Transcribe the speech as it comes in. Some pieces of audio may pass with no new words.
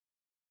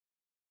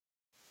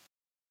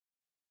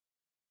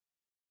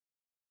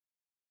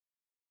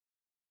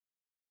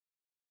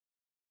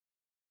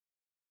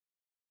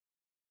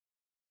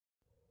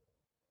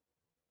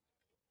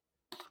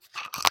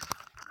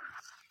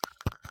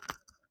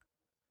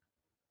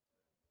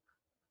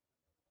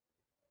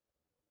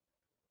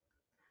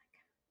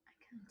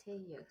hear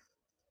you.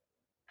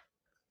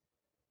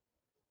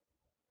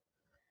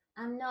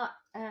 I'm not.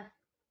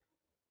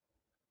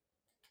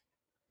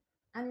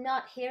 I'm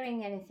not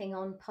hearing anything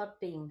on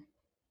Podbean.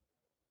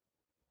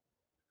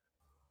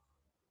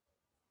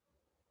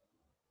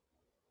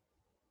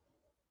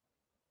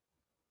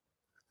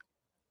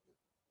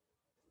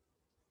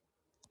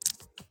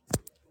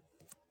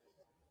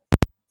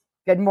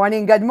 Good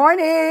morning. Good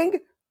morning.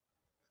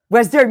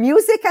 Was there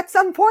music at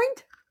some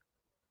point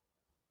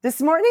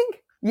this morning?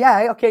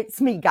 Yeah, okay.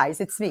 It's me,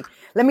 guys. It's me.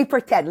 Let me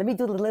pretend. Let me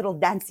do the little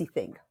dancey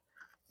thing.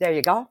 There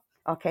you go.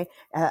 Okay.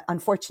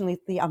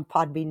 Unfortunately, on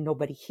Podbean,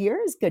 nobody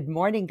hears. Good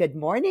morning. Good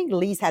morning.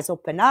 Lise has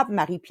opened up.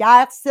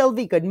 Marie-Pierre,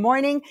 Sylvie, good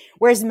morning.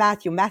 Where's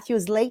Matthew?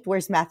 Matthew's late.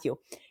 Where's Matthew?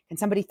 Can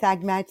somebody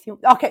tag Matthew?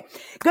 Okay.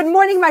 Good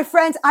morning, my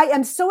friends. I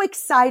am so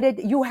excited.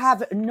 You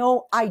have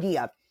no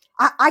idea.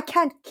 I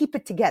can't keep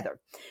it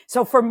together.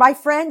 So for my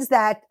friends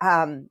that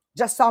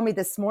just saw me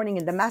this morning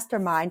in the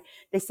mastermind,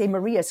 they say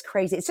Maria's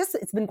crazy.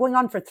 It's been going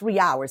on for 3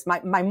 hours.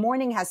 My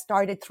morning has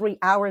started 3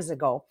 hours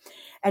ago.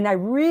 And I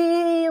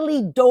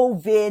really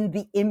dove in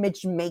the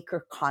image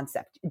maker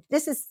concept.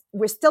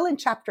 We're still in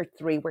chapter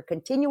 3. We're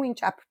continuing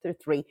chapter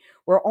 3.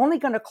 We're only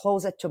going to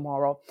close it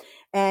tomorrow.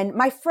 And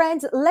my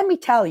friends, let me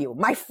tell you,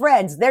 my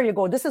friends, there you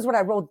go. This is what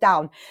I wrote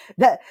down.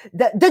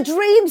 The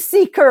dream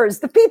seekers,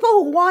 the people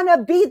who want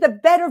to be the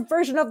better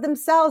version of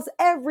themselves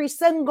every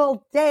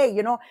single day,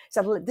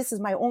 So this is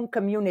my own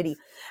community.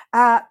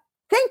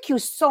 Thank you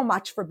so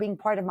much for being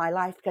part of my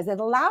life because it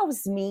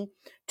allows me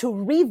to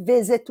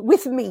revisit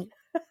with me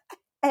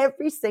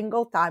every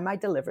single time I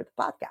deliver the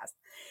podcast.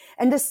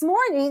 And this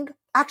morning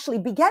actually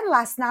began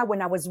last night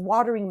when I was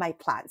watering my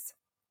plants.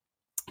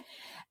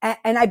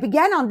 And I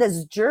began on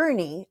this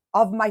journey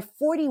of my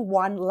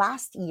 41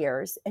 last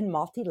years in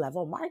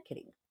multi-level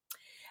marketing.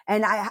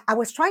 And I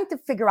was trying to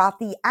figure out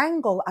the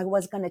angle I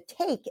was going to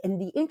take in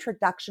the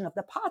introduction of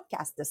the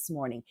podcast this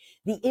morning.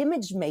 The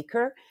Image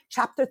Maker,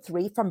 chapter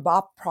 3 from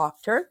Bob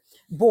Proctor,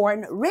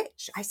 Born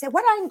Rich. I said,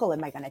 what angle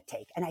am I going to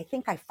take? And I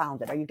think I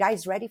found it. Are you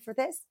guys ready for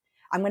this?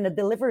 I'm going to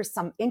deliver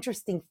some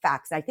interesting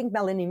facts. I think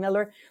Melanie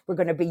Miller, we're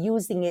going to be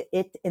using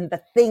it in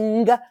the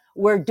thing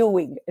we're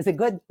doing. Is it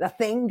good? The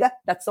thing?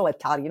 That's so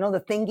Italian. The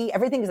thingy?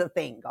 Everything is a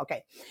thing.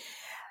 Okay.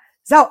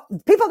 So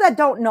people that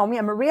don't know me,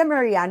 I'm Maria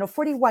Mariano,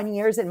 41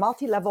 years in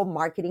multi-level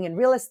marketing and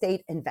real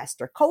estate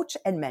investor, coach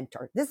and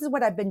mentor. This is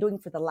what I've been doing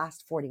for the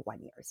last 41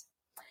 years.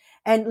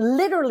 And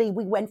literally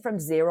we went from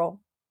zero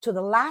to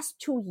the last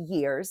 2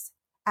 years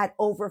at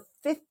over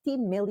 $50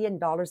 million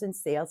in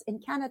sales in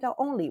Canada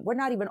only. We're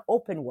not even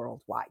open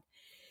worldwide.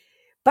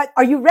 But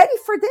are you ready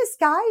for this,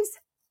 guys?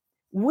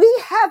 We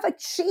have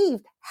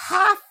achieved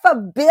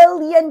 $500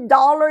 million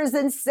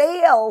in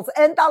sales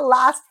in the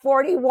last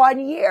 41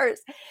 years.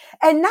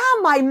 And now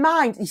my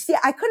mind, you see,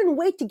 I couldn't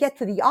wait to get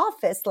to the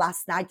office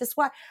last night. That's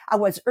why I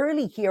was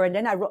early here. And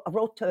then I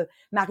wrote to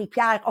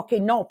Marie-Pierre, okay,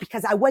 no,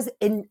 because I was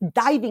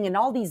diving in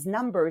all these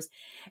numbers.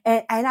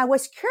 And I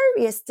was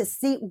curious to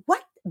see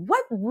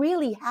what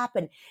really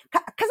happened.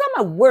 Because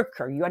I'm a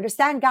worker. You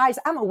understand, guys?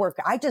 I'm a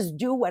worker. I just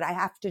do what I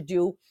have to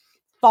do.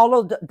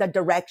 Follow the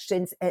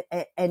directions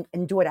and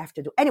do what I have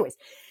to do. Anyways,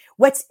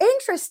 what's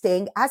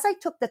interesting, as I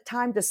took the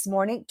time this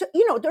morning to,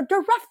 they're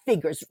rough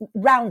figures,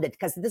 rounded,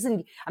 because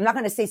I'm not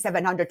going to say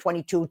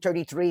 722,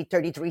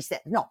 33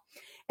 cents. No.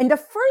 In the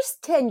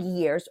first 10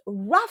 years,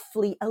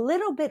 roughly a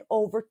little bit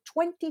over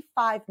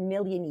 25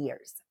 million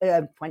years,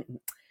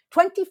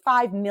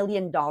 $25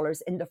 million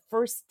in the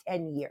first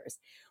 10 years.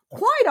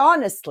 Quite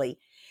honestly,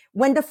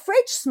 when the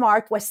Fridge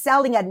Smart was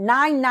selling at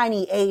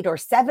 $9.98 or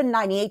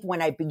 $7.98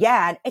 when I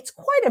began, it's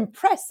quite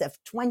impressive,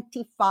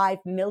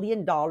 $25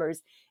 million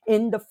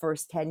in the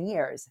first 10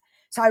 years.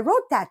 So I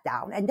wrote that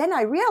down. And then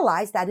I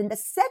realized that in the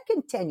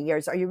second 10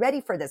 years, are you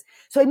ready for this?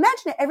 So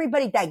imagine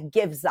everybody that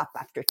gives up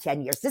after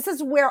 10 years. This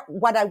is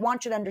what I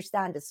want you to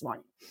understand this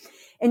morning.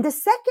 In the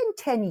second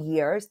 10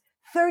 years,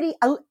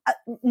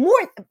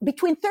 more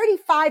between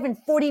 35 and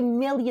 $40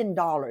 million.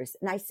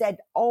 And I said,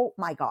 oh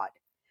my God.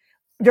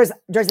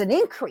 There's an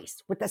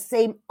increase with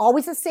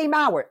always the same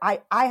hour. I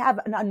have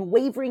an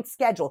unwavering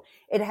schedule.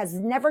 It has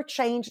never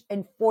changed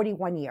in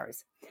 41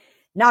 years.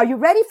 Now, you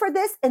ready for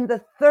this? In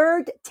the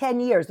third 10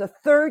 years, the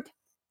third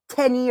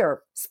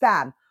 10-year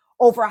span,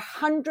 over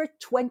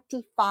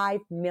 $125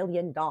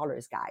 million,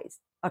 guys.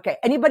 Okay.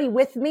 Anybody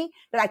with me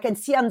that I can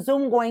see on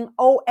Zoom going,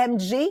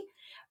 OMG?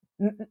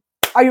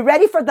 Are you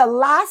ready for the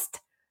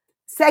last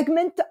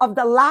segment of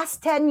the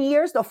last 10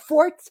 years, the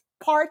fourth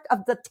part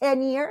of the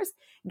 10 years?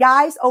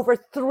 Guys, over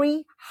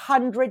 $300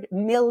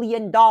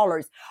 million,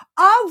 of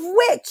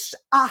which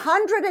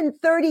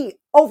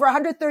over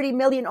 130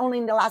 million only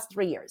in the last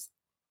 3 years.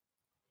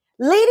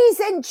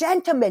 Ladies and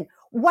gentlemen,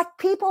 what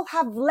people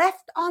have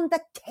left on the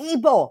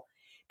table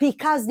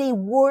because they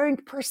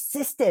weren't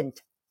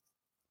persistent.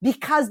 And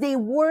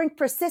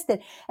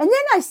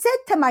then I said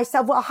to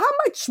myself, well, how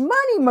much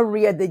money,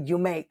 Maria, did you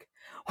make?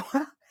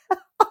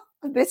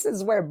 This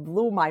is where it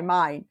blew my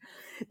mind.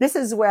 This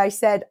is where I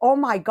said, oh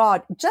my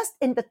God, just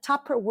in the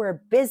Tupperware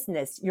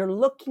business, you're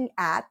looking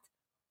at ...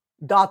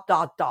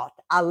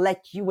 I'll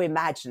let you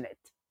imagine it.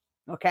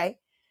 Okay.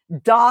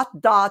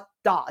 Dot, dot,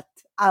 dot.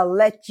 I'll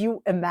let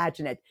you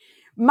imagine it.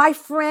 My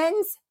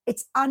friends,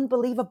 it's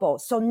unbelievable.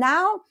 So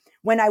now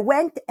when I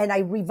went and I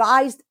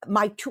revised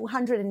my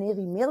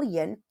 280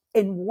 million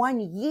in 1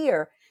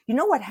 year, you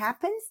know what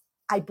happens?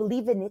 I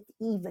believe in it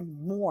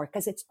even more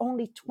because it's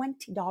only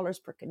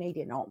 $20 per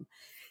Canadian home.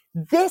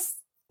 This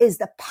is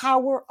the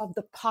power of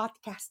the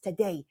podcast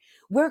today.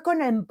 We're going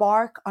to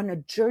embark on a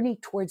journey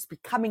towards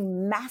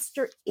becoming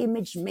master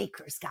image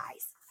makers,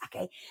 guys.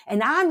 Okay.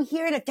 And I'm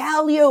here to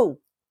tell you,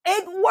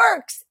 it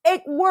works.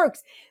 It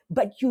works.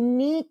 But you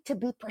need to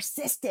be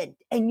persistent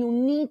and you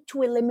need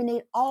to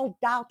eliminate all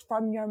doubt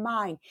from your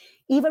mind.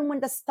 Even when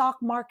the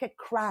stock market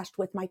crashed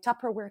with my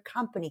Tupperware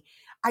company,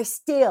 I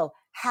still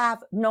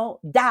have no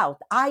doubt.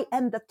 I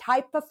am the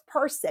type of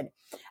person,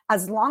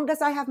 as long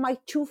as I have my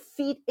 2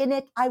 feet in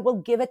it, I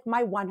will give it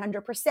my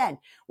 100%.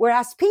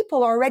 Whereas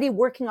people are already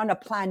working on a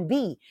plan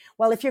B.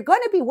 Well, if you're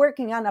going to be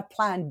working on a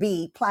plan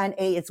B, plan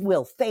A is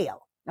will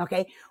fail.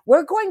 Okay.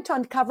 We're going to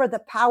uncover the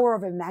power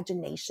of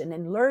imagination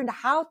and learn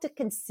how to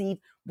conceive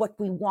what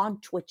we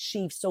want to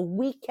achieve so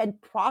we can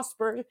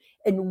prosper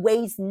in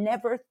ways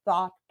never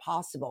thought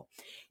possible.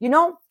 You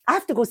know, I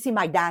have to go see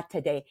my dad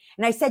today.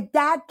 And I said,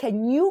 Dad,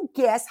 can you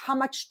guess how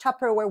much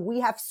Tupperware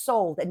we have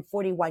sold in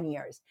 41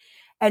 years?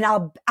 And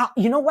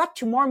you know what?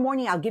 Tomorrow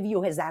morning, I'll give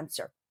you his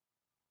answer.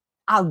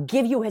 I'll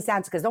give you his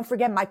answer because don't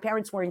forget, my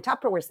parents were in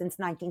Tupperware since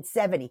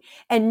 1970.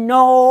 And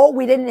no,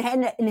 we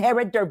didn't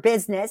inherit their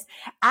business.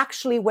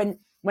 Actually, when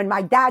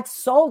my dad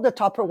sold the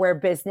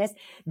Tupperware business,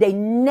 they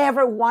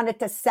never wanted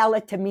to sell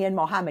it to me and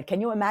Mohammed.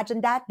 Can you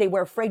imagine that? They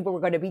were afraid we were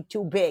going to be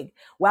too big.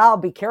 Well,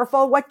 be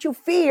careful what you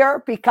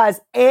fear because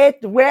it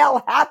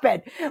will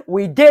happen.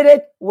 We did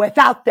it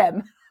without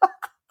them.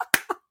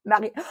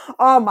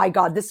 Oh my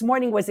God, this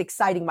morning was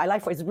exciting. My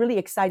life was really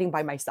exciting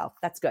by myself.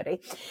 That's good, eh?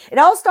 It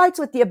all starts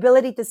with the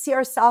ability to see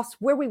ourselves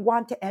where we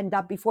want to end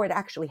up before it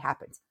actually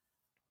happens.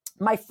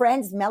 My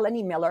friend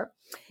Melanie Miller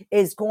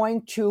is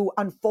going to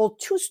unfold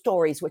 2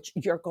 stories, which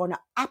you're going to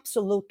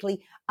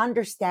absolutely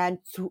understand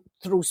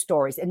through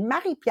stories. And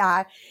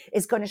Marie-Pierre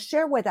is going to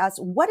share with us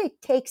what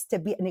it takes to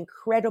be an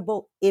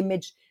incredible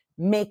image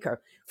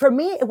maker. For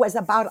me, it was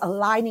about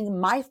aligning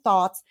my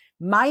thoughts,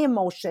 my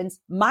emotions,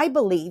 my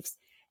beliefs,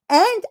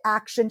 and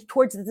action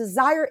towards the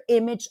desired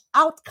image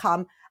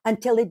outcome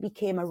until it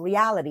became a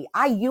reality.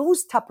 I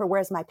used Tupperware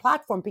as my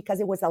platform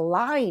because it was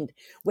aligned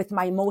with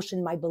my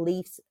emotion, my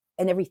beliefs,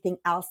 and everything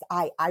else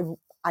I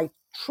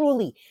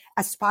truly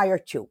aspire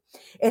to.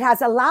 It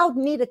has allowed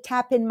me to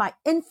tap in my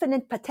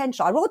infinite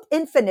potential. I wrote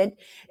infinite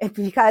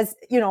because,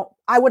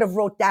 I would have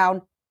wrote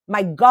down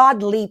my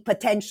godly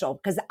potential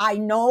because I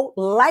know,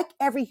 like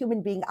every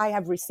human being, I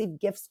have received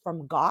gifts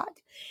from God.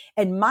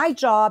 And my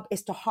job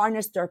is to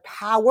harness their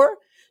power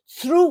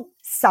through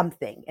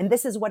something. And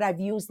this is what I've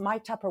used my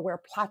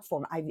Tupperware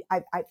platform.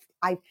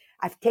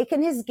 I've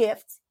taken his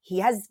gifts. He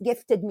has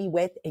gifted me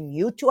with, and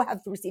you too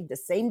have received the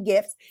same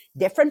gifts,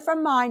 different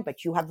from mine,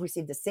 but you have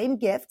received the same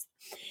gifts.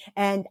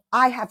 And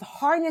I have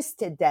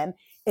harnessed them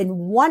in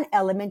one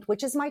element,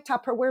 which is my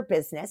Tupperware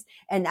business.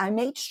 And I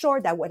made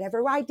sure that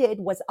whatever I did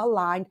was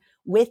aligned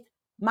with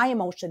my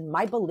emotion,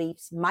 my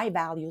beliefs, my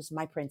values,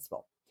 my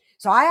principle.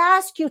 So I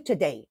ask you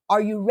today,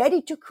 are you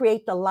ready to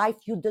create the life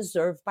you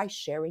deserve by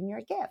sharing your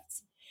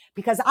gifts?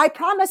 Because I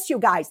promise you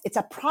guys, it's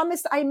a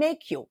promise I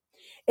make you.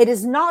 It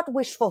is not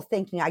wishful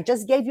thinking. I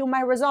just gave you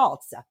my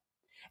results.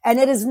 And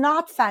it is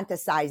not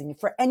fantasizing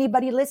for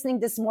anybody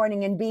listening this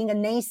morning and being a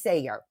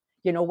naysayer.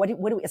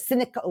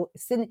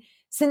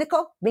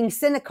 Cynical, being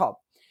cynical.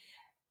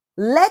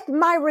 Let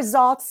my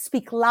results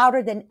speak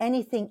louder than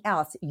anything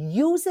else.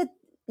 Use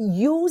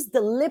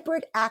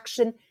deliberate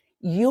action,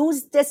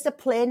 use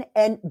discipline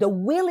and the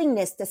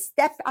willingness to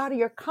step out of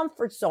your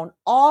comfort zone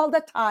all the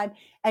time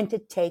and to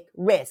take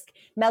risk.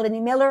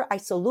 Melanie Miller, I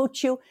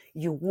salute you.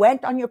 You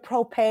went on your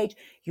pro page.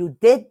 You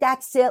did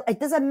that sale. It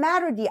doesn't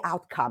matter the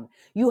outcome.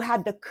 You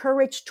had the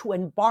courage to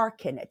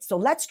embark in it. So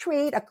let's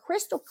create a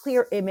crystal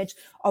clear image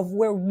of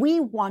where we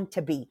want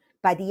to be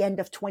by the end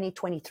of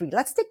 2023.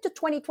 Let's stick to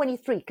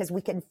 2023 because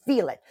we can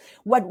feel it.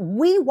 What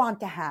we want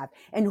to have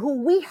and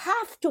who we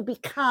have to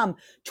become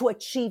to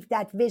achieve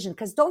that vision.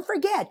 Because don't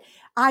forget,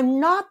 I'm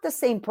not the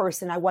same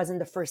person I was in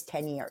the first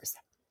 10 years.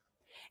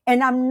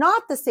 And I'm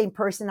not the same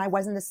person I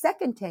was in the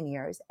second 10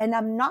 years. And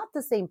I'm not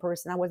the same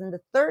person I was in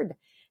the third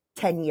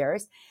 10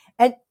 years.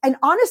 And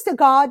honest to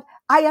God,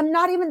 I am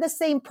not even the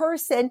same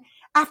person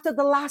after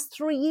the last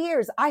 3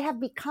 years. I have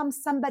become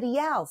somebody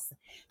else.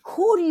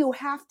 Who do you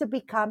have to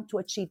become to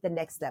achieve the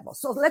next level?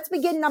 So let's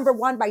begin number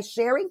 1 by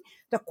sharing.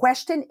 The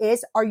question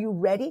is, are you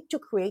ready to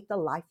create the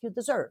life you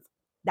deserve?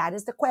 That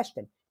is the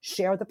question.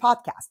 Share the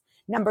podcast.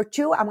 Number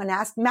 2, I'm going to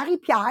ask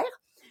Marie-Pierre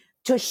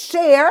to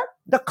share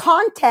the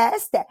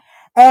contest.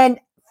 And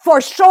for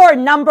sure,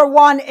 number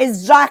 1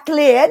 is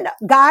Jacqueline.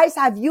 Guys,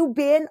 have you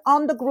been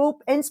on the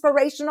group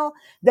Inspirational,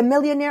 the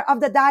Millionaire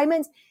of the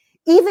Diamonds?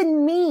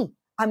 Even me,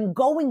 I'm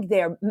going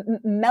there,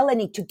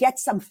 Melanie, to get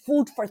some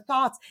food for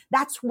thoughts.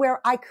 That's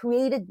where I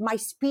created my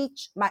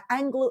speech, my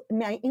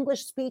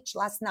English speech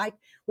last night,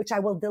 which I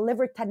will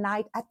deliver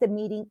tonight at the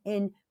meeting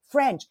in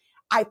French.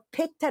 I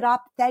picked it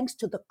up thanks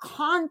to the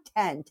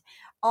content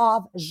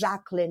of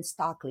Jacqueline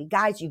Stockley.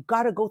 Guys, you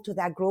got to go to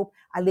that group.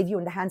 I leave you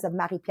in the hands of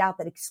Marie-Pierre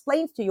that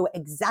explains to you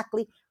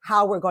exactly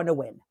how we're going to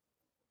win.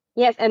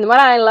 Yes, and what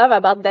I love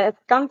about that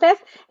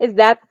contest is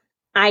that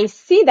I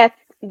see that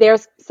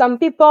there's some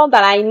people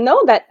that I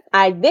know that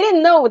I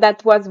didn't know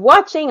that was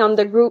watching on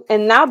the group,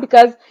 and now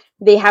because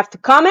they have to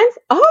comment,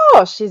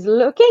 oh, she's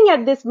looking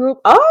at this group.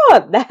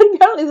 Oh, that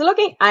girl is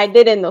looking. I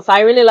didn't know. So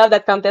I really love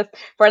that contest.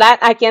 For that,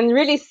 I can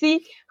really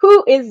see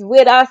who is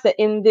with us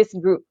in this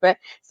group.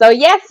 So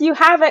yes, you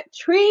have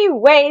three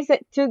ways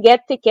to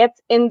get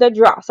tickets in the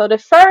draw. So the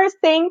first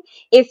thing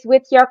is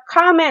with your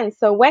comments.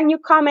 So when you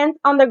comment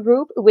on the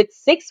group with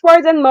 6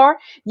 words and more,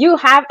 you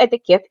have a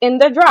ticket in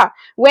the draw.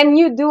 When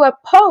you do a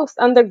post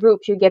on the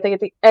group, you get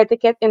a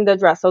ticket in the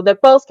draw. So the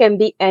post can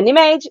be an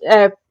image,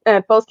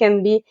 post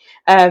can be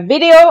a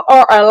video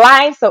or a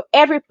live. So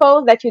every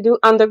post that you do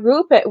on the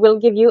group will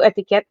give you a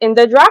ticket in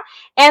the draw.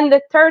 And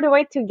the third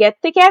way to get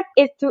ticket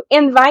is to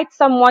invite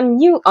someone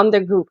new on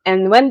the group.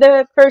 And when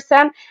the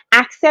person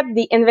accept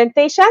the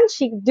invitation,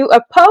 she do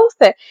a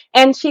post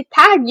and she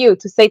tagged you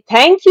to say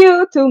thank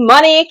you to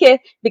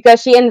Monique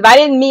because she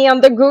invited me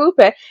on the group,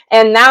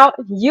 and now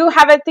you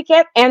have a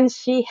ticket and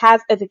she has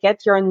a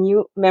ticket. You're a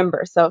new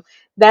member. So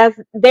there's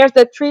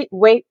the three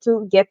way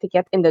to get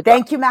ticket in the draw.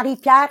 Thank you,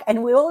 Marie-Pierre.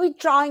 And we will be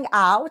drawing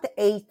out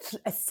a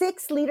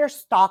 6 liter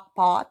stock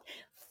pot,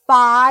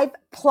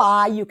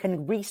 5-ply. You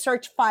can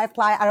research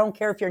 5-ply. I don't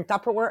care if you're in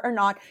Tupperware or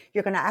not.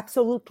 You're going to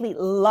absolutely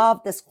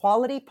love this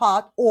quality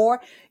pot,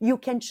 or you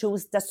can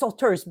choose the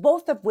sauteurs,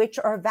 both of which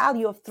are a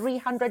value of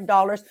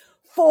 $300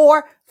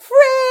 for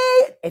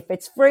free. If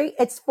it's free,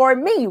 it's for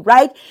me,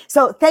 right?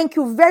 So thank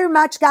you very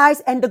much,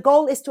 guys. And the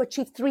goal is to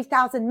achieve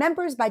 3,000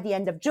 members by the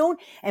end of June.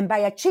 And by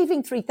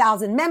achieving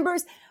 3,000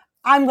 members,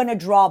 I'm going to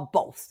draw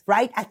both,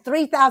 right? At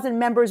 3,000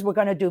 members, we're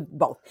going to do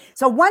both.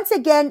 So once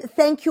again,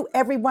 thank you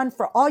everyone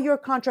for all your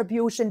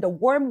contribution, the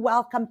warm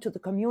welcome to the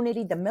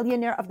community, the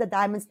Millionaire of the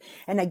Diamonds.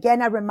 And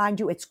again, I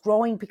remind you, it's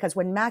growing because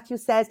when Matthew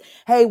says,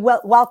 hey,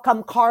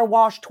 welcome Car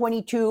Wash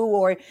 22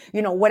 or,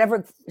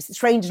 whatever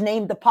strange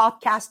name the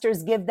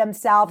podcasters give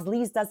themselves.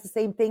 Lise does the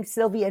same thing,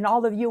 Sylvie and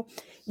all of you.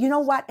 You know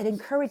what? It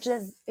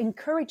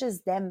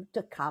encourages them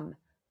to come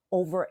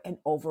over and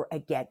over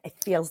again. It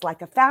feels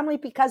like a family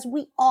because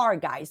we are,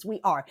 guys. We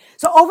are.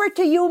 So over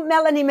to you,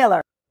 Melanie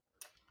Miller.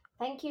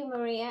 Thank you,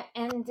 Maria.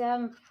 And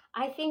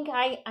I think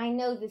I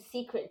know the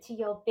secret to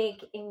your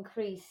big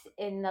increase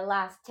in the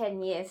last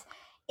 10 years.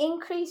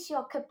 Increase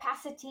your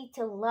capacity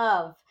to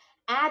love,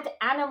 add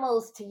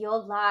animals to your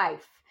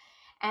life.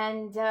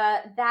 And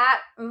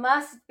that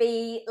must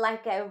be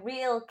like a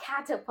real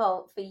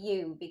catapult for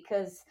you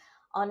because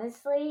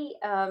honestly,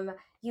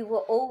 you were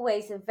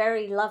always a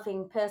very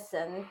loving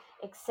person,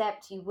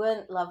 except you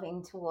weren't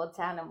loving towards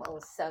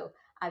animals. So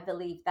I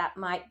believe that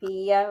might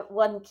be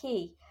one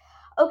key.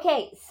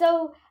 Okay,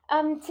 so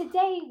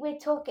today we're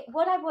talking.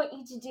 What I want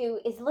you to do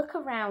is look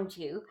around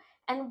you,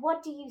 and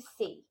what do you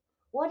see?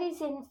 What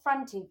is in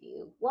front of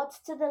you? What's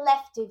to the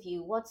left of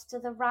you? What's to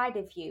the right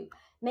of you?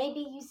 Maybe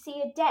you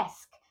see a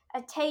desk,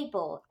 a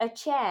table, a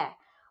chair.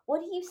 What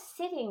are you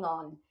sitting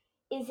on?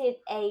 Is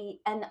it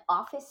an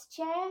office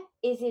chair?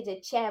 Is it a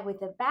chair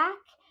with a back?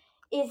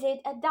 Is it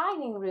a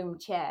dining room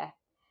chair?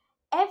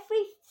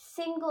 Every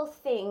single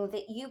thing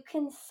that you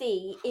can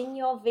see in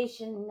your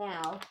vision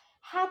now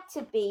had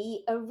to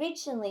be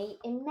originally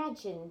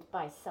imagined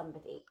by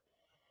somebody.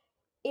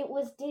 It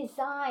was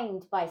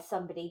designed by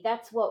somebody.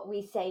 That's what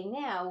we say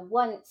now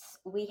once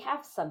we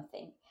have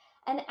something.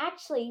 And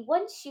actually,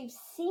 once you've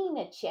seen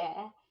a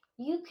chair,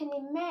 you can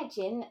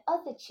imagine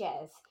other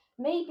chairs.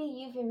 Maybe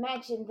you've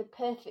imagined the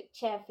perfect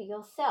chair for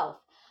yourself.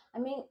 I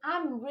mean,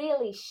 I'm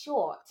really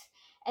short.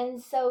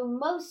 And so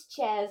most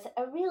chairs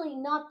are really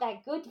not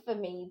that good for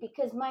me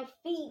because my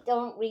feet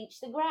don't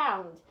reach the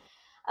ground.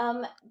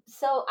 Um,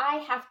 so I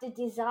have to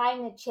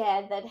design a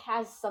chair that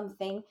has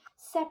something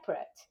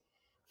separate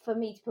for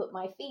me to put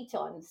my feet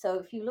on. So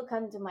if you look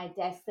under my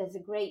desk, there's a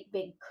great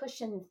big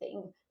cushion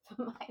thing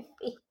for my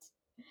feet.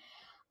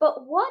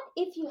 But what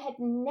if you had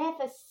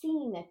never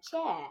seen a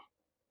chair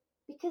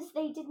because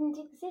they didn't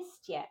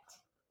exist yet?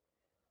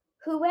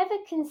 Whoever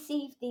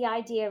conceived the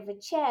idea of a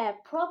chair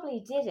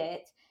probably did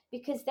it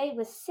because they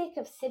were sick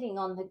of sitting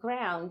on the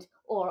ground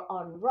or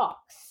on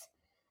rocks.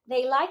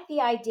 They liked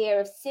the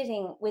idea of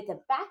sitting with a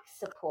back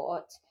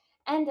support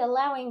and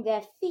allowing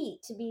their feet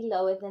to be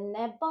lower than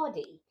their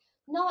body,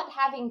 not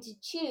having to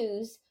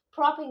choose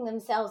propping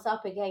themselves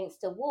up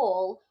against a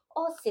wall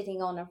or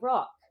sitting on a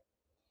rock.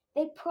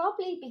 They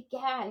probably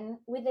began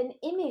with an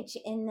image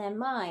in their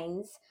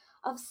minds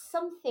of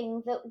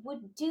something that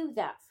would do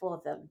that for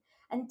them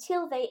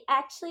until they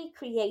actually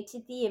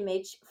created the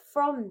image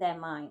from their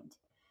mind.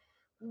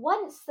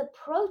 Once the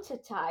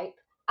prototype,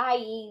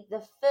 i.e.,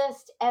 the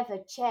first ever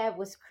chair,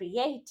 was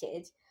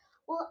created,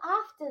 Well,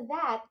 after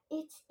that,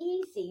 it's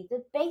easy.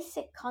 The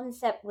basic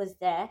concept was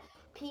there.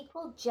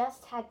 People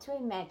just had to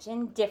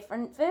imagine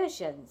different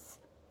versions.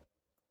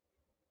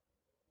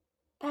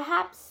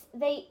 Perhaps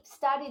they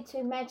started to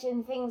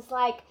imagine things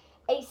like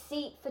a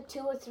seat for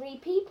two or three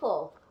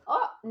people.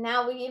 Oh,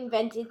 now we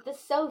invented the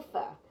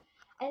sofa.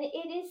 And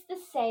it is the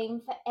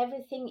same for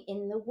everything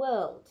in the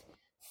world.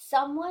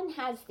 Someone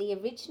has the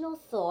original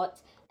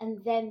thought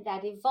and then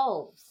that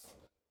evolves.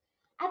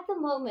 At the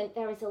moment,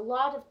 there is a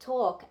lot of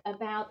talk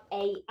about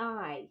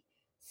AI.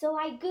 So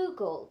I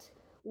Googled,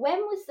 when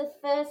was the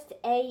first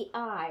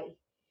AI?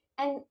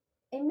 And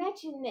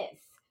imagine this,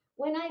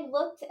 when I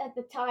looked at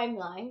the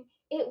timeline,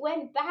 it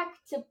went back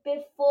to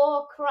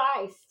before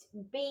Christ,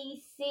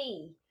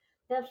 BC.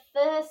 The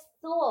first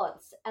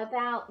thoughts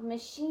about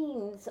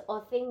machines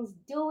or things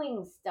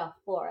doing stuff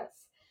for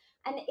us.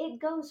 And it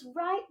goes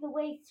right the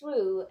way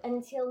through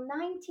until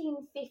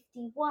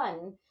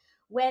 1951,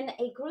 when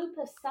a group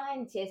of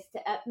scientists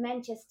at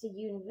Manchester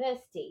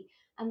University,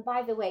 and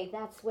by the way,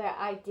 that's where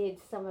I did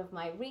some of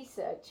my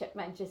research at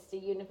Manchester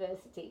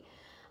University,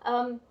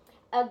 um,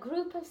 a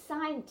group of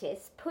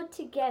scientists put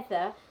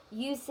together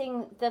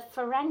using the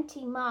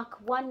Ferranti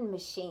Mark I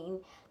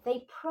machine,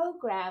 they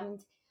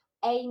programmed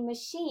a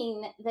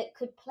machine that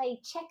could play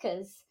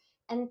checkers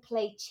and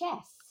play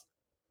chess.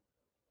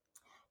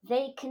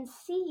 They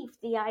conceived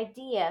the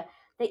idea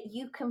that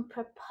you can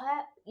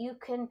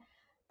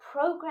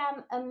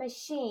program a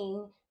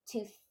machine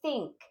to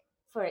think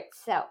for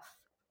itself.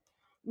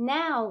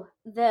 Now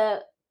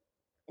the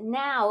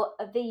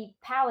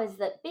powers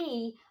that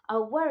be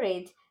are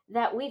worried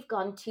that we've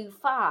gone too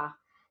far,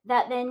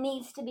 that there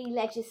needs to be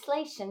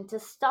legislation to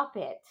stop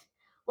it.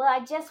 Well,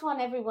 I just want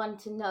everyone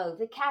to know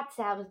the cat's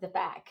out of the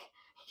bag.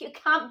 You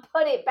can't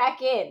put it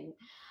back in.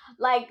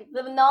 Like,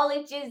 the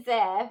knowledge is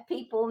there,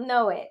 people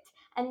know it,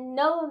 and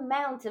no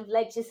amount of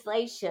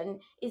legislation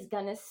is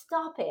going to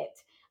stop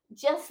it.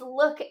 Just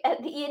look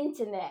at the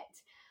internet.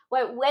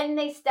 Where when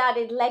they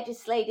started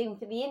legislating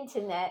for the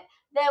internet,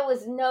 there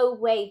was no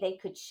way they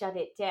could shut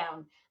it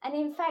down. And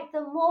in fact,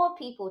 the more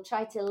people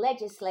try to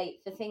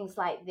legislate for things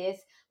like this,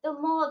 the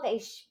more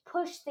they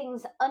push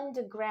things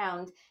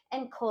underground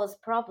and cause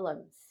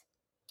problems.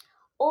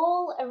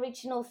 All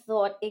original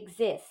thought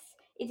exists.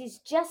 It is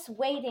just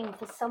waiting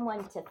for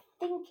someone to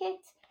think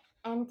it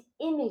and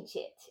image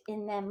it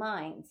in their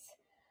minds.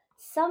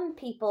 Some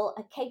people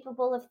are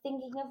capable of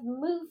thinking of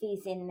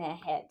movies in their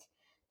head.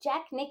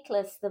 Jack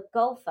Nicklaus, the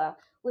golfer,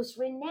 was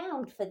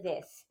renowned for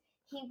this.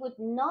 He would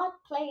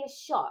not play a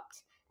shot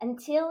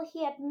until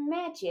he had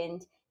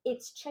imagined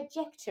its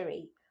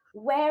trajectory,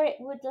 where it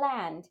would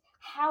land,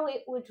 how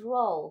it would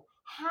roll,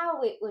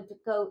 how it would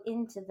go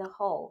into the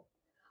hole.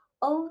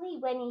 Only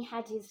when he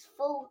had his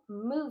full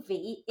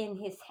movie in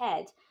his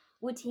head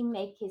would he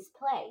make his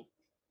play.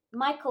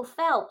 Michael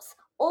Phelps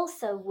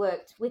also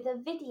worked with a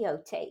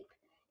videotape,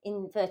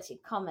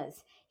 inverted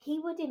commas. He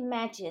would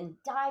imagine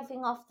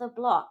diving off the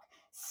block,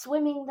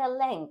 swimming the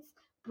length,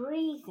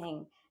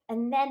 breathing,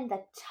 and then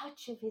the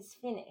touch of his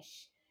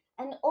finish.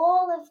 And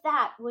all of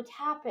that would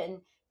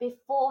happen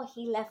before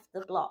he left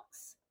the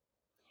blocks.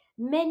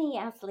 Many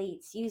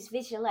athletes use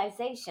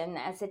visualization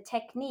as a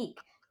technique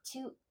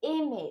to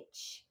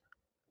image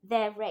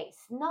their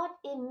race, not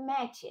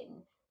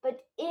imagine,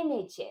 but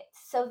image it.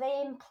 So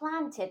they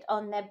implant it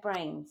on their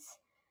brains.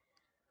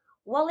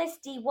 Wallace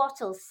D.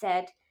 Wattles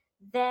said,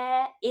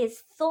 there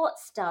is thought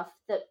stuff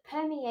that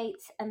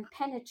permeates and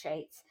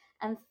penetrates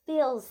and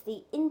fills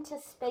the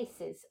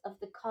interspaces of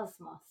the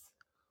cosmos.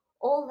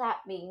 All that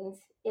means,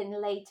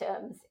 in lay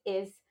terms,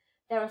 is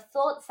there are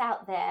thoughts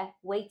out there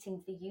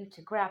waiting for you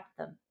to grab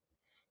them.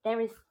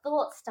 There is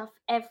thought stuff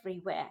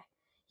everywhere.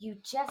 You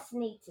just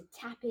need to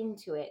tap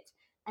into it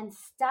and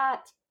start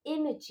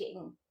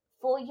imaging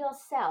for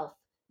yourself,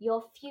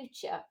 your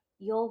future,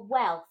 your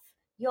wealth,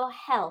 your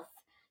health,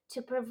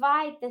 to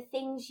provide the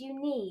things you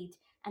need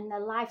and the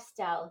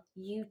lifestyle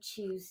you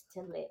choose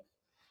to live.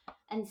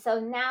 And so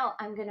now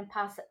I'm going to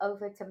pass it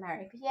over to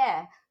Marie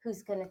Pierre,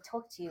 who's going to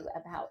talk to you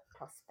about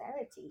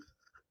prosperity.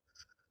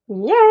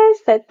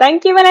 Yes,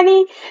 thank you,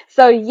 Melanie.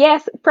 So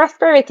yes,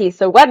 prosperity.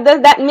 So what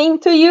does that mean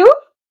to you?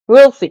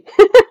 We'll see.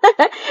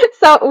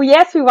 So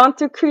yes, we want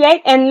to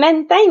create and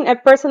maintain a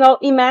personal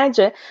image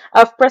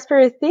of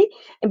prosperity,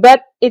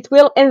 but it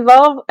will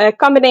involve a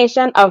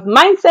combination of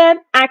mindset,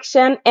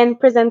 action, and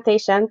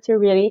presentation to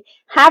really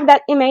have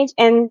that image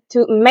and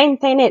to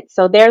maintain it.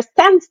 So there's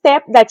 10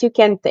 steps that you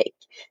can take.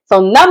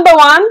 So number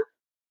one,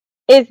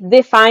 is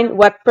define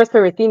what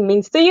prosperity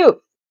means to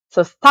you.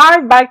 So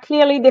start by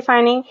clearly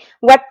defining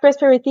what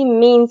prosperity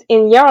means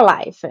in your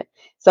life.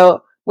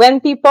 So when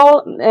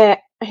people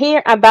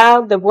hear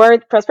about the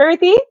word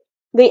prosperity,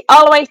 they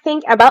always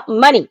think about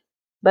money.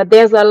 But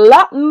there's a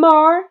lot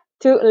more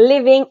to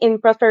living in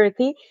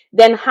prosperity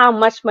than how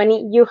much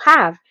money you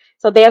have.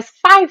 So there's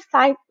 5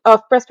 types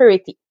of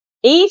prosperity.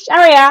 Each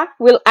area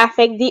will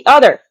affect the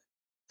other.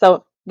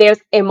 So there's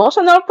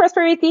emotional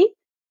prosperity,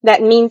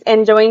 That means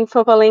enjoying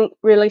fulfilling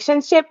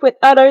relationship with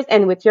others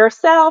and with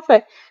yourself.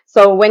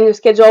 So when you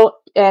schedule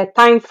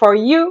time for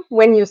you,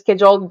 when you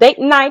schedule date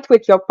night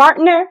with your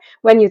partner,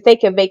 when you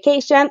take a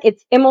vacation,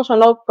 it's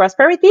emotional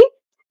prosperity.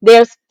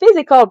 There's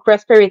physical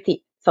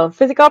prosperity. So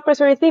physical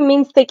prosperity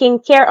means taking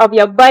care of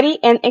your body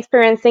and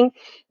experiencing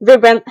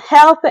vibrant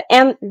health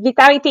and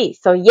vitality.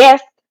 So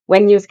yes,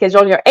 when you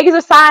schedule your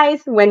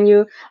exercise, when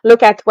you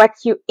look at what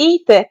you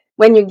eat,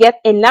 when you get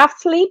enough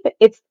sleep,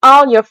 it's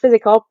all your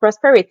physical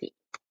prosperity.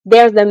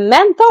 There's the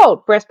mental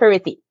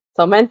prosperity.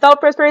 So mental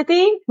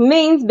prosperity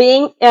means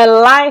being a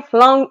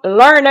lifelong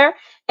learner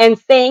and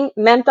staying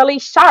mentally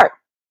sharp.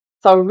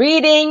 So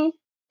reading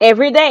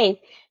every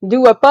day,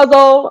 do a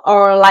puzzle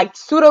or like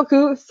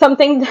Sudoku,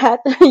 something that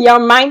your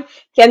mind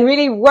can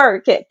really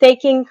work.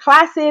 Taking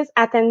classes,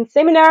 attend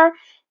seminar,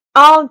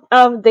 all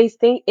of these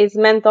things is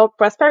mental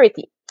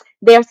prosperity.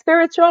 There's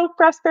spiritual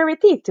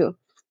prosperity too.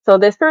 So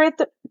the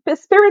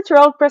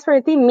spiritual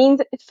prosperity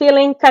means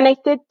feeling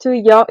connected to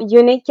your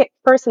unique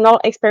personal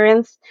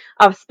experience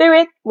of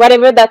spirit,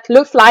 whatever that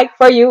looks like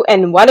for you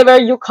and whatever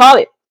you call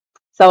it.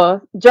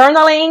 So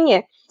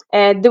journaling,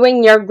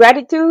 doing your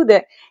gratitude,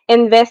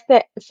 invest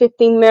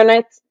 15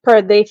 minutes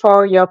per day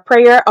for your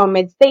prayer or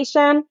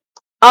meditation.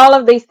 All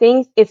of these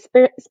things is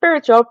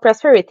spiritual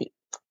prosperity.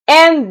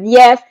 And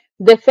yes,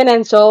 the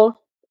financial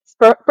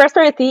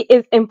prosperity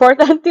is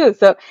important too.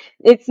 So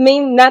it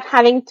means not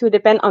having to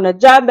depend on a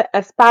job,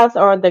 a spouse,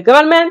 or the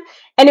government,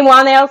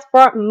 anyone else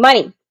for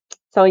money.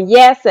 So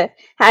yes,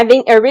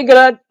 having a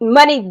regular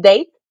money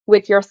date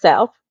with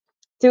yourself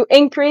to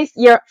increase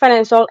your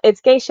financial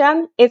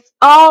education. It's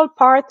all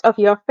part of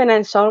your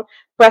financial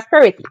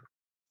prosperity.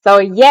 So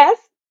yes,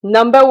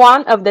 number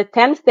one of the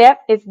 10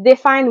 steps is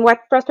define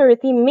what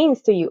prosperity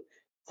means to you.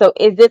 So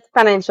is it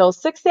financial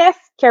success,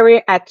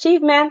 career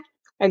achievement,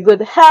 a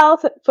good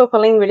health,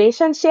 fulfilling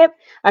relationship,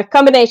 a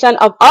combination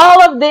of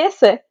all of this?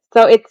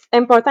 So it's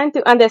important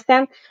to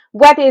understand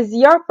what is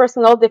your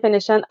personal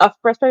definition of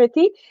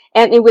prosperity,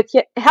 and it will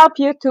help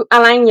you to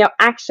align your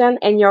action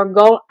and your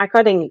goal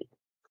accordingly.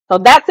 So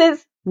that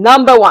is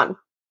number one.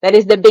 That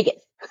is the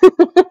biggest.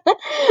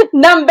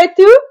 Number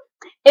two,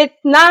 it's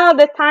now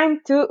the time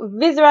to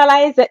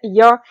visualize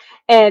your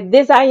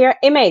desired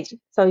image.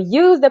 So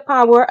use the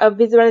power of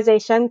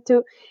visualization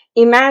to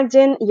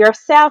imagine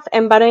yourself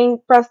embodying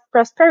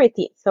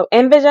prosperity. So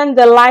envision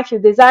the life you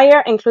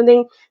desire,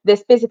 including the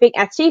specific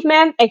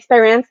achievement,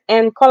 experience,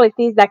 and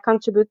qualities that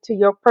contribute to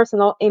your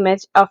personal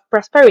image of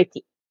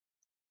prosperity.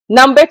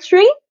 Number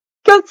three,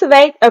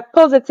 cultivate a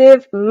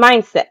positive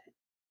mindset.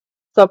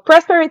 So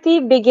prosperity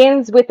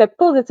begins with a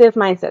positive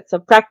mindset. So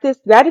practice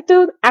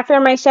gratitude,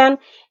 affirmation,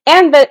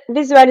 and the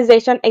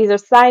visualization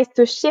exercise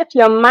to shift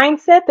your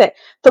mindset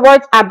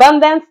towards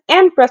abundance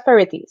and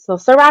prosperity. So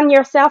surround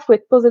yourself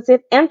with positive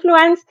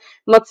influence,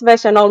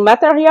 motivational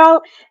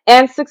material,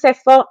 and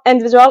successful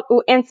individuals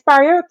who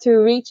inspire you to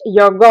reach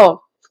your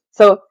goal.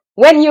 So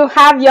when you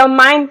have your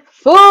mind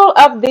full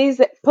of these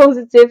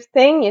positive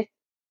things,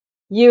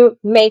 you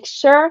make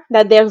sure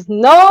that there's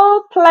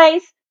no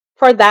place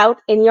for doubt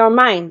in your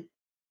mind.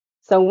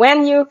 So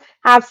when you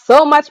have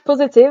so much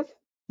positive,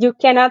 you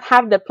cannot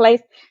have the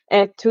place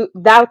to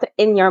doubt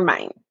in your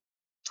mind.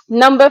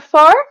 Number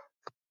four,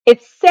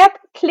 it's set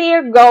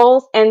clear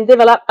goals and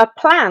develop a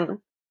plan.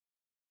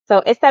 So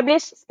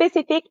establish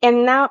specific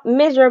and now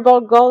measurable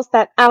goals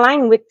that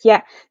align with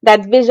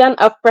that vision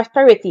of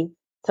prosperity.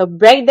 So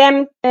break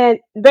them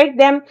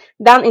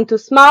down into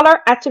smaller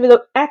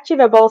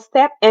achievable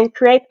steps and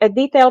create a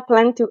detailed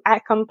plan to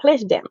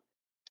accomplish them.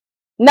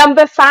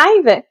 Number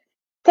five,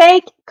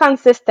 take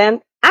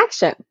consistent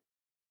action.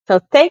 So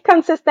take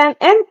consistent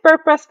and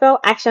purposeful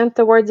action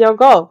towards your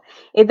goal.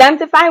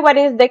 Identify what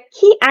is the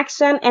key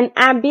action and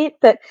habit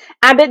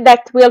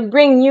that will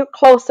bring you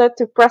closer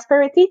to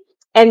prosperity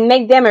and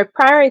make them a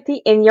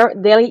priority in your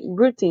daily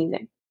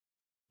routine.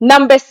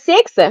 Number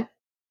six,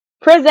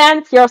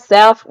 present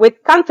yourself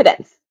with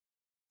confidence.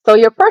 So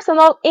your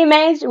personal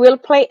image will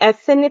play a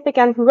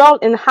significant role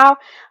in how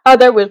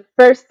others will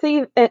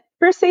perceive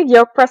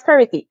your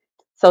prosperity.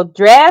 So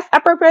dress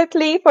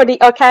appropriately for the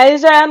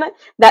occasion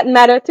that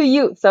matter to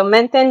you. So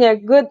maintain your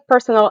good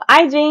personal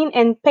hygiene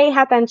and pay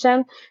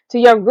attention to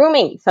your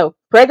grooming. So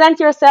present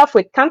yourself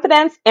with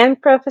confidence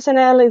and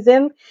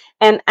professionalism,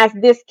 and as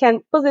this can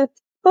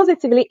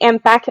positively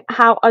impact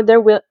how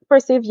others will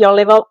perceive your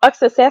level of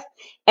success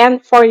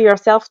and for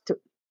yourself too.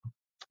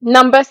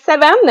 Number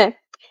seven,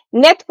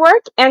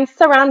 network and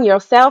surround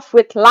yourself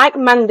with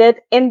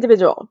like-minded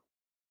individuals.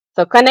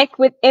 So connect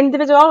with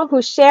individuals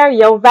who share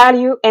your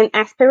value and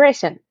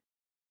aspiration.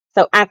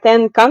 So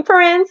attend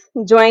conference,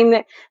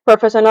 join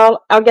professional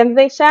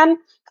organization,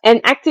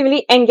 and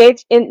actively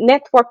engage in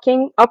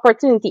networking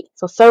opportunities.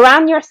 So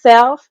surround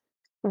yourself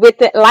with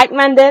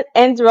like-minded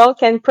individuals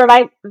can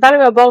provide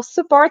valuable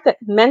support,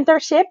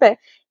 mentorship,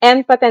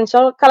 and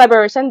potential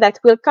collaboration that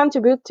will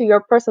contribute to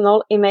your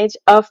personal image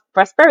of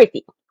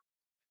prosperity.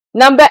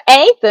 Number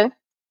eight,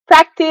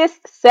 practice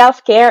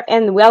self-care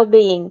and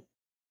well-being.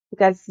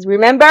 Because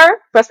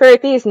remember,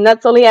 prosperity is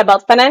not only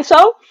about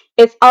financial,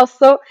 It's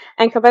also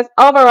encompass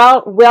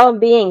overall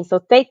well-being. So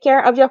take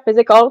care of your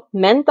physical,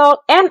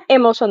 mental, and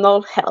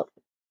emotional health.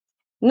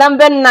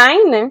 Number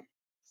 9,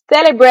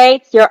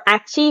 celebrate your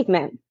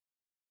achievement.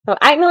 So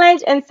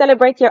acknowledge and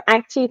celebrate your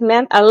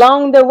achievement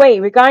along the way,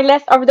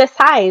 regardless of the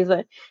size.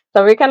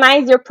 So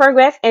recognize your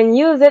progress and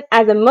use it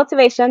as a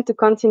motivation to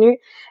continue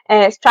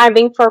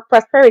striving for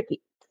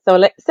prosperity.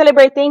 So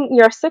celebrating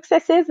your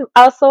successes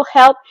also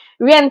help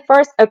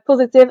reinforce a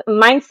positive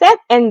mindset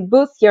and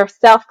boost your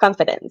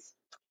self-confidence.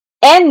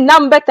 And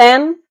number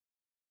 10,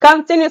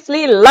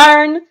 continuously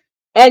learn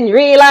and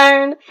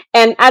relearn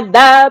and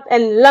adapt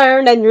and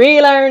learn and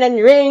relearn and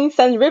rinse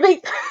and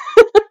repeat.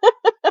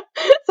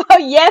 So,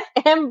 yes,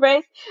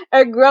 embrace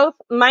a growth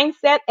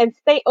mindset and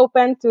stay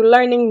open to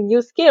learning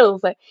new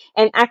skills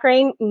and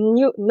acquiring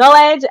new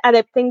knowledge,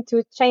 adapting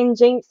to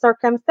changing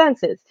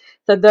circumstances.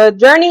 So, the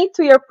journey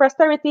to your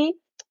prosperity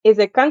is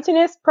a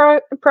continuous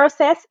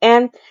process,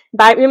 and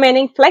by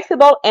remaining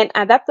flexible and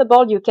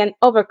adaptable, you can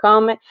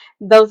overcome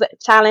those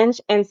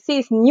challenges and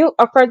seize new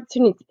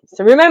opportunities.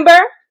 So, remember,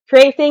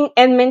 creating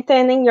and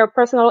maintaining your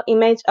personal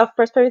image of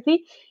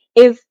prosperity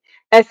is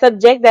a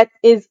subject that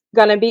is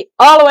going to be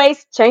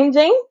always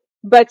changing,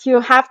 but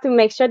you have to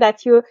make sure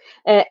that you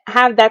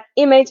have that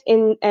image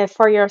in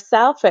for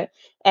yourself.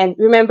 And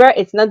remember,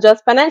 it's not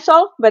just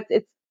financial, but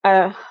it's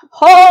a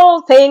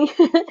whole thing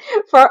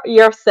for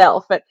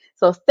yourself.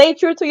 So stay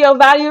true to your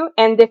value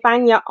and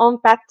define your own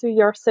path to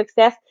your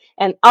success,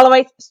 and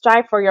always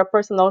strive for your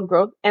personal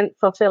growth and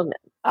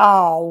fulfillment.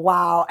 Oh,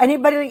 wow.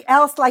 Anybody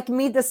else like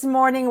me this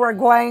morning? We're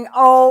going,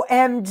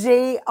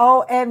 OMG,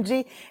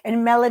 OMG.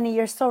 And Melanie,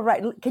 you're so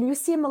right. Can you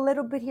see him a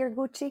little bit here,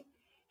 Gucci?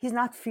 He's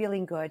not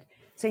feeling good.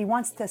 So he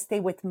wants to stay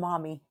with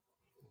mommy.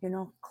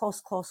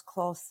 Close, close,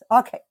 close.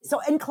 Okay.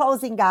 So in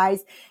closing,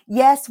 guys,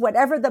 yes,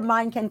 whatever the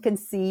mind can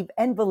conceive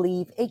and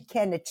believe, it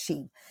can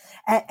achieve.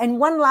 And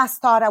one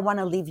last thought I want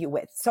to leave you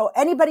with. So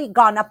anybody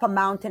gone up a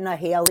mountain, a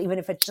hill, even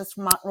if it's just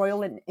Mount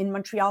Royal in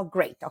Montreal,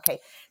 great. Okay.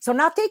 So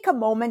now take a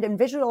moment and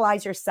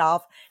visualize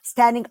yourself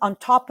standing on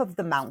top of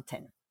the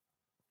mountain.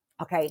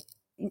 Okay.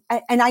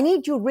 And I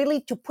need you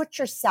really to put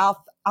yourself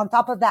on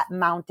top of that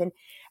mountain.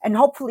 And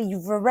hopefully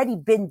you've already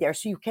been there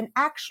so you can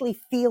actually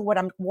feel what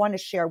I want to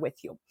share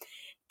with you.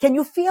 Can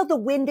you feel the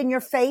wind in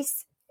your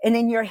face and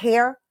in your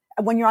hair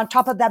when you're on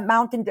top of that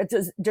mountain?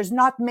 There's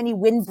not many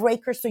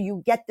windbreakers, so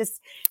you get this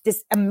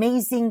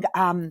amazing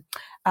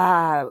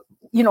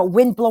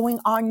wind blowing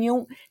on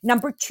you.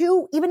 Number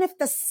 2, even if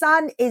the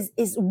sun is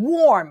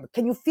warm,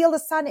 can you feel the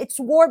sun? It's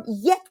warm,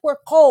 yet we're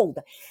cold.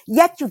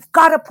 Yet you've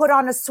got to put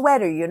on a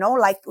sweater.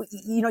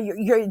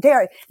 You're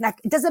there. Now,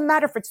 it doesn't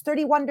matter if it's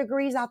 31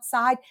 degrees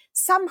outside.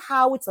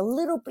 Somehow it's a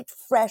little bit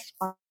fresh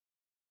on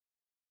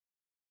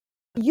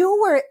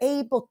you were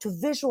able to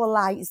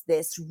visualize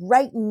this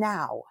right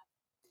now.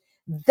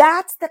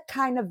 That's the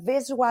kind of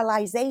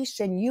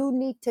visualization you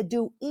need to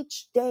do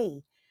each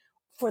day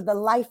for the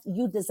life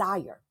you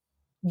desire.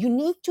 You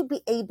need to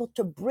be able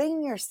to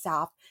bring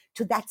yourself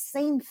to that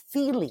same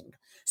feeling.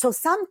 So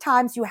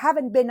sometimes you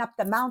haven't been up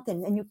the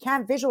mountain and you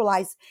can't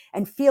visualize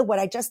and feel what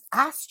I just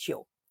asked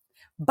you,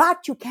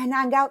 but you can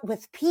hang out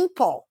with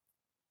people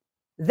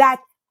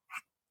that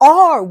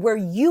are where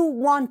you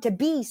want to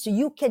be so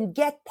you can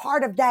get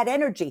part of that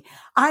energy.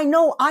 I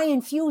know I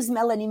infuse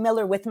Melanie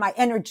Miller with my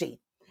energy.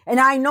 And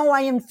I know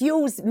I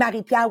infuse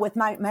Marie-Pierre with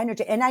my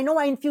energy. And I know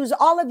I infuse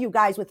all of you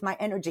guys with my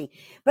energy.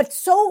 But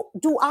so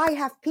do I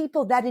have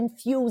people that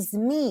infuse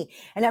me.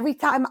 And every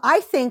time I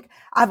think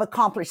I've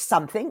accomplished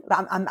something,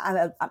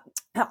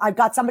 I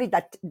got somebody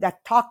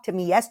that talked to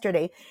me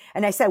yesterday.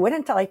 And I said, wait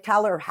until I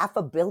tell her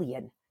 500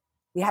 million.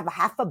 We have a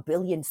 500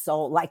 million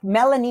soul, like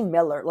Melanie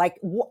Miller. Like,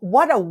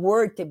 what a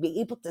word to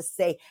be able to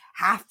say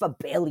 500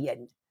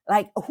 million.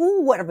 Like,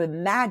 who would have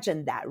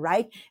imagined that,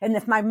 right? And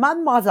if my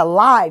mom was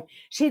alive,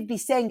 she'd be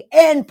saying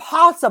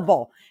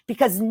impossible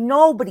because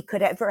nobody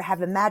could ever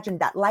have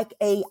imagined that, like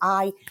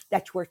AI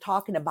that we're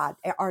talking about,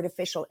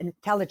 artificial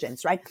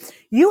intelligence, right?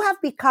 You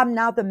have become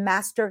now the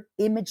master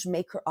image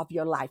maker of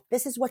your life.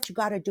 This is what you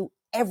got to do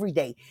every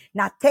day.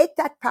 Now take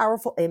that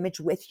powerful image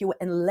with you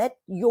and let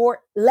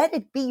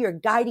it be your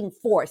guiding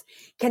force.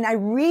 Can I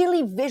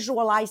really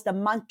visualize the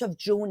month of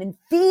June and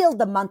feel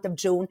the month of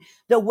June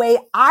the way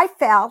I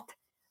felt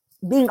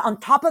being on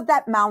top of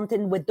that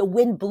mountain with the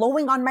wind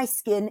blowing on my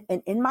skin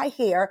and in my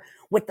hair,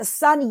 with the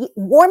sun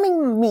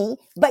warming me,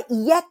 but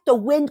yet the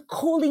wind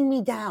cooling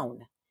me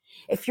down?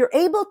 If you're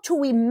able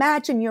to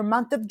imagine your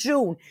month of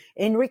June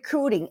in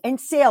recruiting, in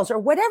sales, or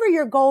whatever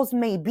your goals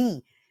may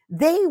be,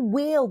 they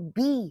will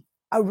be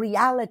a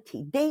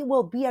reality. They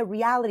will be a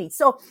reality.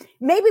 So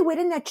maybe we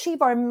didn't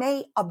achieve our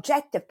May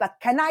objective, but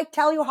can I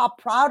tell you how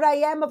proud I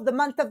am of the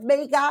month of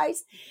May,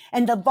 guys?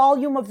 And the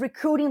volume of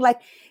recruiting.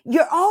 Like,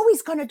 you're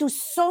always going to do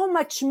so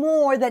much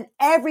more than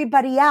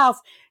everybody else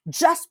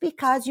just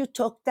because you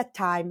took the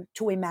time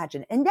to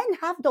imagine. And then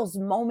have those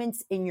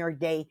moments in your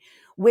day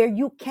where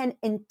you can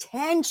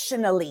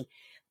intentionally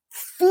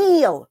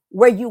feel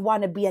where you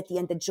want to be at the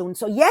end of June.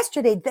 So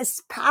yesterday,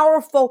 this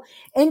powerful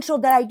intro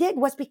that I did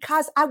was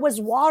because I was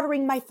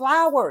watering my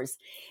flowers.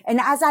 And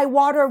as I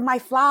water my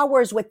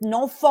flowers with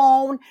no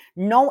phone,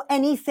 no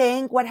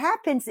anything, what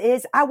happens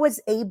is I was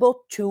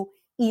able to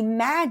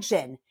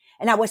imagine.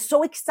 And I was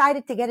so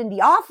excited to get in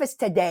the office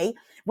today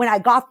when I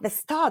got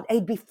this thought.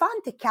 It'd be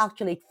fun to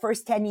calculate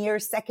first 10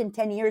 years, second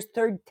 10 years,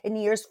 third 10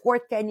 years,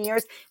 fourth 10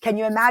 years. Can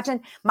you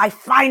imagine my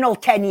final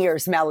 10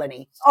 years,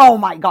 Melanie? Oh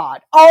my God.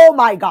 Oh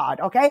my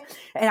God. Okay.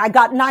 And I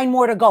got 9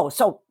 more to go.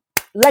 So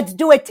let's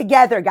do it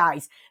together,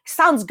 guys.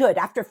 Sounds good.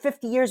 After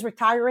 50 years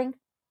retiring,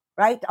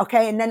 right?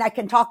 Okay. And then I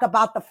can talk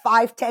about the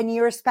 5-10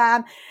 year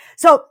span.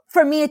 So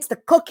for me, it's the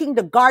cooking,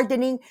 the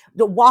gardening,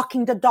 the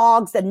walking the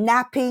dogs, the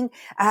napping.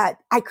 I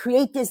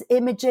create these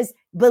images.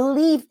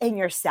 Believe in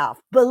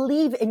yourself.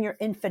 Believe in your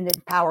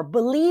infinite power.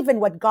 Believe in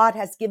what God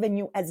has given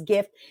you as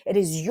gift. It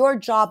is your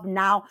job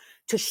now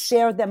to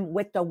share them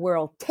with the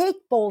world. Take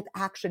bold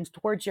actions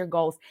towards your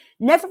goals.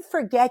 Never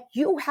forget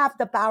you have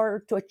the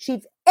power to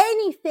achieve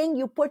anything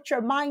you put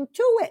your mind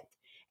to it.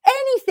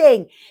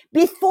 Anything.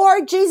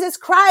 Before Jesus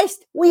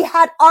Christ, we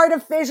had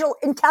artificial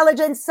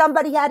intelligence.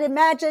 Somebody had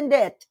imagined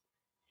it.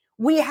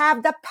 We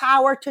have the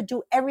power to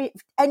do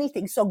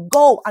anything. So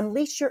go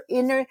unleash your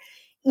inner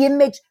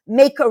image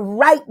maker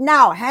right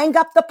now. Hang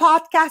up the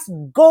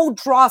podcast. Go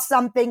draw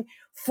something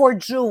for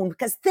June,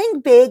 because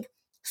think big,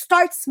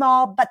 start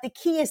small, but the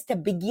key is to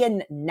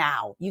begin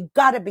now. You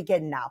got to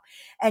begin now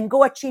and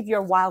go achieve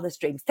your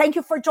wildest dreams. Thank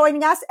you for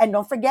joining us. And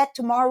don't forget,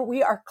 tomorrow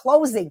we are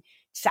closing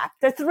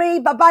chapter 3.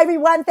 Bye-bye,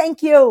 everyone.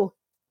 Thank you.